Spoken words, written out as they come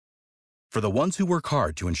For the ones who work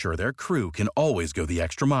hard to ensure their crew can always go the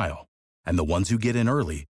extra mile, and the ones who get in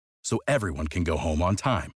early so everyone can go home on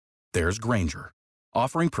time, there's Grainger,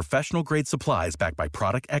 offering professional-grade supplies backed by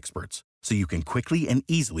product experts so you can quickly and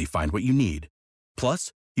easily find what you need.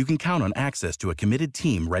 Plus, you can count on access to a committed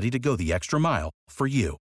team ready to go the extra mile for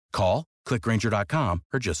you. Call, click Grainger.com,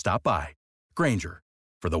 or just stop by. Grainger,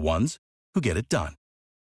 for the ones who get it done.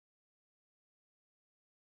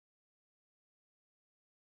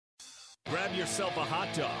 Grab yourself a hot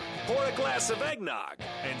dog or a glass of eggnog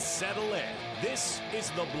and settle in. This is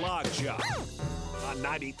the Blog Job on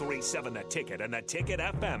 93.7 The Ticket and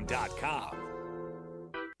theticketfm.com.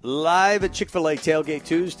 Live at Chick-fil-A Tailgate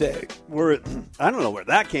Tuesday. I don't know where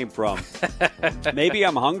that came from. Maybe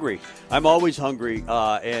I'm hungry. I'm always hungry,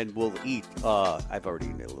 and we'll eat. I've already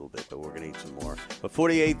eaten a little bit, but we're going to eat some more. But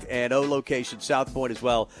 48th and O location, South Point as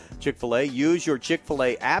well, Chick-fil-A. Use your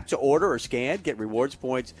Chick-fil-A app to order or scan, get rewards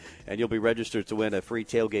points, and you'll be registered to win a free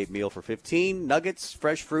tailgate meal for 15, nuggets,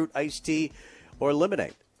 fresh fruit, iced tea, or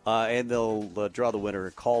lemonade. And they'll draw the winner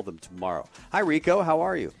and call them tomorrow. Hi, Rico. How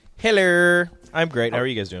are you? Hello. I'm great. How are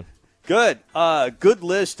you guys doing? Good. Good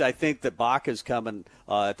list, I think, that Bock is coming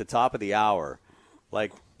at the top of the hour.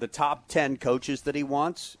 Like the top 10 coaches that he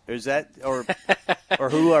wants? Is that or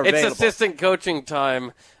who are available? It's assistant coaching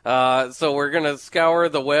time. So we're going to scour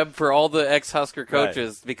the web for all the ex-Husker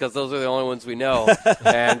coaches because those are the only ones we know.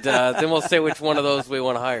 And then we'll say which one of those we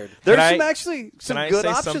want to hire. There's some good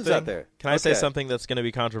options out there. Can I say something that's going to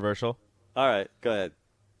be controversial? All right. Go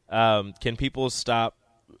ahead. Can people stop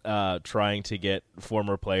trying to get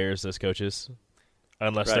former players as coaches,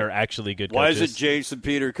 unless they're actually good coaches? Why is it Jason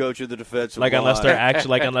Peter coach of the defensive line? Unless they're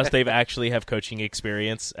actually unless they've actually have coaching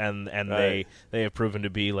experience and they have proven to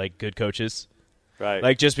be like good coaches. Right.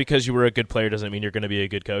 Like just because you were a good player doesn't mean you're going to be a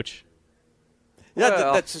good coach.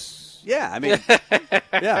 Yeah, I mean,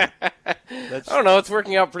 yeah. I don't know. It's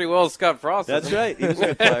working out pretty well with Scott Frost. That's right. He was a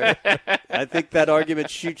good player. I think that argument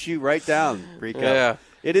shoots you right down, Rico. Yeah.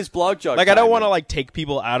 It is Blog Jog Like, time, I don't want to, take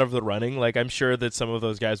people out of the running. Like, I'm sure that some of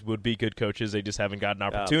those guys would be good coaches. They just haven't gotten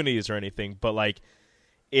opportunities or anything. But,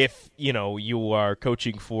 if, you are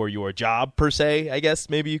coaching for your job, per se, I guess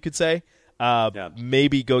maybe you could say,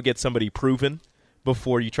 maybe go get somebody proven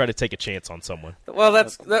before you try to take a chance on someone. Well,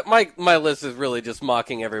 my list is really just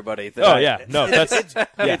mocking everybody. That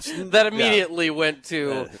immediately went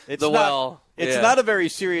to well. It's not a very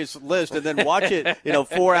serious list, and then watch it.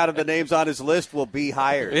 4 out of the names on his list will be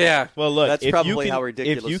hired. Yeah. Well, look, that's probably how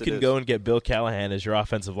ridiculous it is. If you can go and get Bill Callahan as your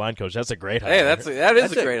offensive line coach, that's a great hire. Hey, that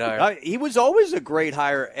is a great hire. He was always a great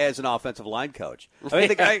hire as an offensive line coach. I mean,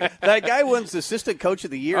 that guy wins assistant coach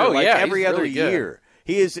of the year every other year.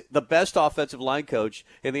 He is the best offensive line coach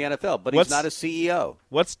in the NFL, but he's not a CEO.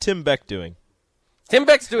 What's Tim Beck doing? Tim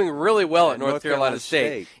Beck's doing really well at North Carolina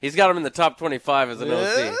State. He's got him in the top 25 as an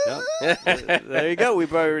OC. There you go.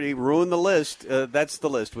 We've already ruined the list. That's the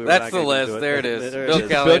list. That's the list. There it is. Bill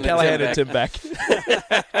Callahan and Tim Beck.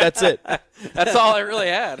 That's it. That's all I really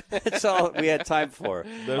had. That's all we had time for.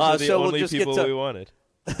 Those are the only people we wanted.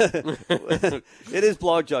 It is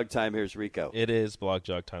Blog Jog time. Here's Rico. It is Blog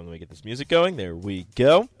Jog time. Let me get this music going. There we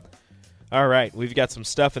go. All right. We've got some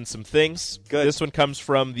stuff and some things. Good. This one comes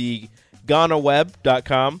from the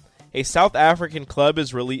GhanaWeb.com. A South African club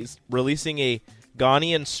is releasing a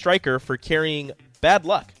Ghanaian striker for carrying bad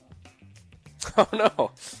luck. Oh,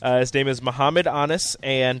 no. His name is Mohamed Anis,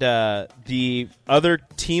 and the other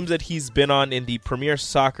teams that he's been on in the Premier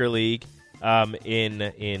Soccer League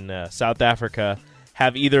in South Africa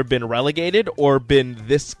have either been relegated or been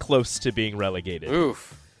this close to being relegated.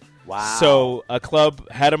 Oof. Wow. So a club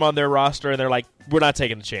had him on their roster, and they're like, we're not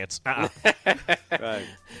taking a chance. Right.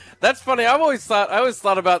 That's funny. I always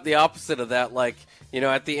thought about the opposite of that.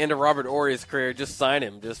 At the end of Robert Ory's career, just sign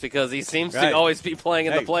him, just because he seems to always be playing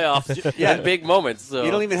in the playoffs in big moments. So.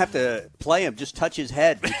 You don't even have to play him; just touch his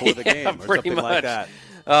head before the game, or something like that.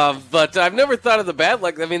 But I've never thought of the bad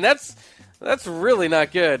luck. I mean, that's really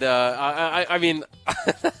not good. I mean,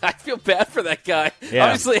 I feel bad for that guy. Yeah.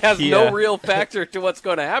 Obviously, has no real factor to what's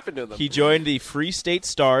going to happen to them. He joined the Free State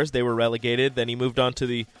Stars. They were relegated. Then he moved on to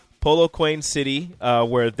the Polokwane City,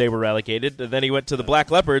 where they were relegated. And then he went to the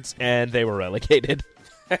Black Leopards, and they were relegated.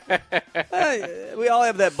 We all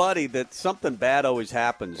have that buddy that something bad always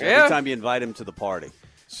happens every time you invite him to the party.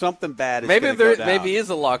 Something bad is going to go down. Maybe he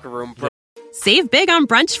is a locker room. Save big on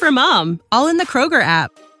brunch for mom, all in the Kroger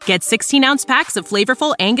app. Get 16-ounce packs of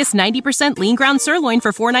flavorful Angus 90% lean ground sirloin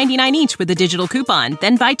for $4.99 each with a digital coupon.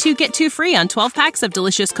 Then buy 2, get 2 free on 12 packs of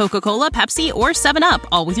delicious Coca-Cola, Pepsi, or 7-Up,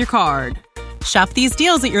 all with your card. Shop these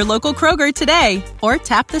deals at your local Kroger today, or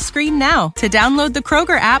tap the screen now to download the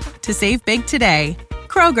Kroger app to save big today.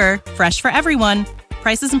 Kroger, fresh for everyone.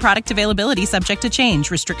 Prices and product availability subject to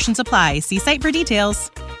change. Restrictions apply. See site for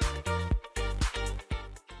details.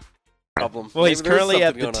 Well, he's currently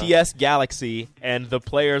at the TS Galaxy, and the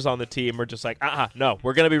players on the team are just like, no,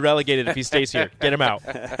 we're going to be relegated if he stays here. Get him out.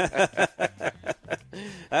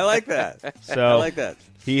 I like that. So I like that.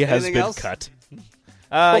 He has Anything been else? cut.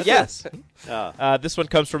 Yes. This one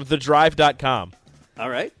comes from thedrive.com. All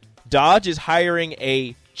right. Dodge is hiring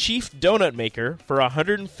a chief donut maker for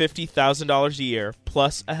 $150,000 a year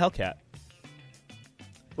plus a Hellcat.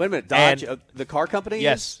 Wait a minute. Dodge, the car company?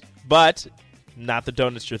 Yes, but not the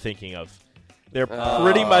donuts you're thinking of. They're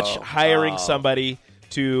pretty much hiring somebody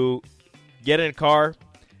to get in a car,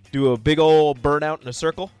 do a big old burnout in a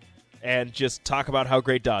circle, and just talk about how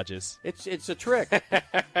great Dodge is. It's a trick.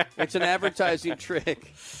 It's an advertising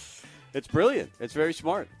trick. It's brilliant. It's very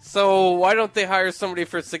smart. So why don't they hire somebody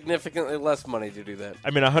for significantly less money to do that?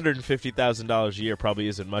 I mean, $150,000 a year probably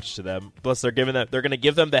isn't much to them. Plus, they're going to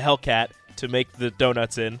give them the Hellcat to make the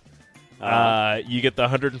donuts in. You get the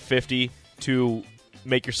 $150 to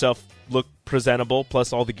make yourself look presentable,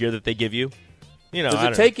 plus all the gear that they give you. Does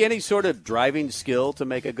it take any sort of driving skill to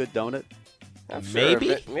make a good donut?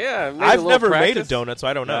 Maybe. Maybe I've never made a donut, so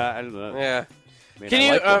I don't know. I don't know. Yeah. I mean, Can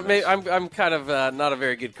I you? like I'm kind of not a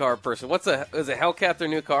very good car person. Is a Hellcat their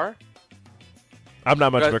new car? I'm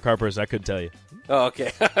not much of a car person. I couldn't tell you. Oh,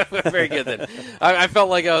 okay. Very good then. I felt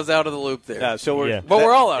like I was out of the loop there. Yeah, But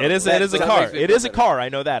we're all out. It is a car. It is a car. I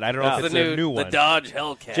know that. I don't know if it's a new one. The Dodge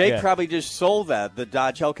Hellcat. Jake probably just sold the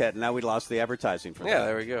Dodge Hellcat, and now we lost the advertising from that. Yeah,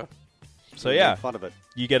 there we go. So yeah, fun of it.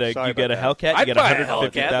 You get a Hellcat. I'd you get buy a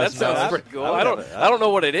Hellcat. That sounds pretty cool. I don't know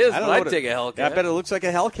what it is, but I'd take a Hellcat. I bet it looks like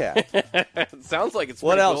a Hellcat. It sounds like it's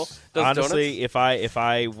what pretty else? Cool. Honestly, if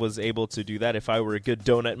I was able to do that, if I were a good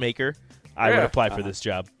donut maker, I would apply for this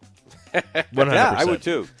job. 100%. Yeah, I would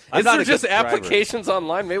too. Is there just applications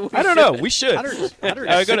online? Maybe I don't know. We should. Go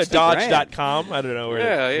to Dodge.com. I don't know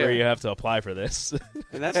where you have to apply for this.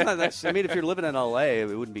 And that's not. I mean, if you're living in LA, it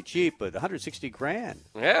wouldn't be cheap, but $160,000.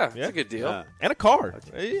 Yeah, it's a good deal. And a car.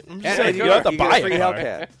 I'm just saying, you have to buy a free car.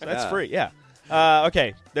 Hellcat. That's free. Yeah.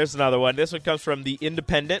 Okay. There's another one. This one comes from The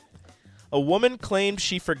Independent. A woman claimed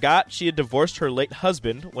she forgot she had divorced her late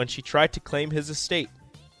husband when she tried to claim his estate.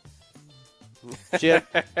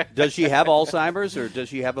 Does she have Alzheimer's, or does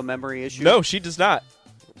she have a memory issue? No, she does not.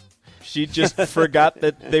 She just forgot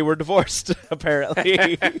that they were divorced,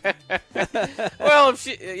 apparently. Well, if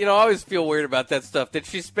she, I always feel weird about that stuff. Did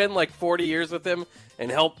she spend like 40 years with him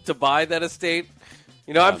and help to buy that estate?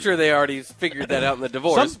 I'm sure they already figured that out in the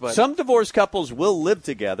divorce. Some divorced couples will live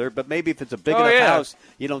together, but maybe if it's a big enough house,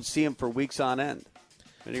 you don't see them for weeks on end.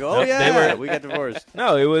 And you go, we got divorced.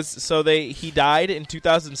 No, it was he died in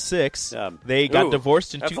 2006. They got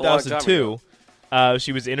divorced in 2002.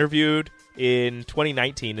 She was interviewed in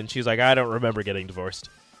 2019, and she's like, I don't remember getting divorced.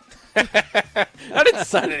 I didn't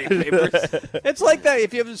sign any papers. It's like that.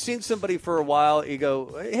 If you haven't seen somebody for a while, you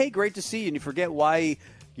go, hey, great to see you, and you forget why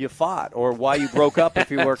you fought or why you broke up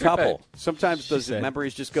if you were a couple. Right. Sometimes those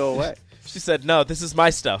memories just go away. She said, no, this is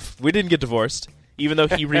my stuff. We didn't get divorced. Even though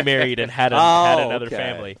he remarried and had another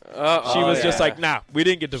family. She was just like, nah, we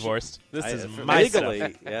didn't get divorced. This is my legally,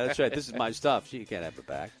 stuff. Yeah, that's right. This is my stuff. She can't have it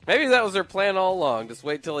back. Maybe that was her plan all along. Just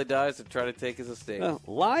wait till he dies and try to take his estate.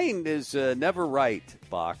 Lying is never right,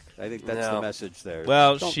 Bock. I think that's the message there.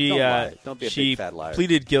 Well, don't she lie. Don't be a big fat liar.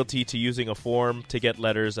 Pleaded guilty to using a form to get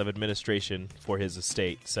letters of administration for his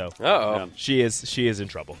estate. So she is in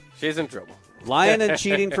trouble. She's in trouble. Lying and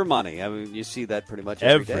cheating for money. I mean, you see that pretty much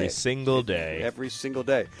every day. Every single day. Every single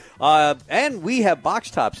day. And we have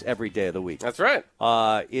box tops every day of the week. That's right.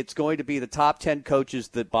 It's going to be the top 10 coaches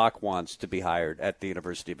that Bock wants to be hired at the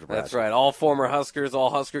University of Nebraska. That's right. All former Huskers,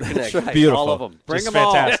 all Husker connections. That's right. Beautiful. All of them. Bring Just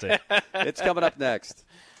them fantastic. all. It's coming up next.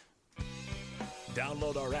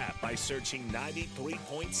 Download our app by searching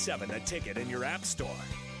 93.7 The Ticket in your app store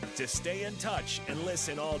to stay in touch and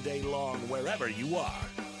listen all day long wherever you are.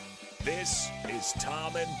 This is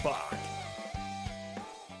Tom and Bock.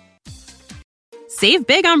 Save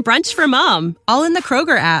big on brunch for mom, all in the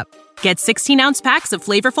Kroger app. Get 16-ounce packs of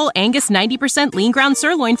flavorful Angus 90% lean ground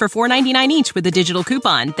sirloin for $4.99 each with a digital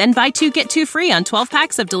coupon. Then buy 2, get 2 free on 12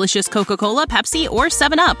 packs of delicious Coca-Cola, Pepsi, or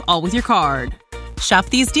 7-Up, all with your card. Shop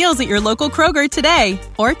these deals at your local Kroger today,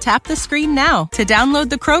 or tap the screen now to download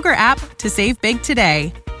the Kroger app to save big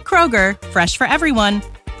today. Kroger, fresh for everyone.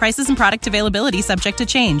 Prices and product availability subject to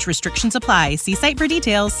change. Restrictions apply. See site for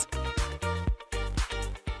details.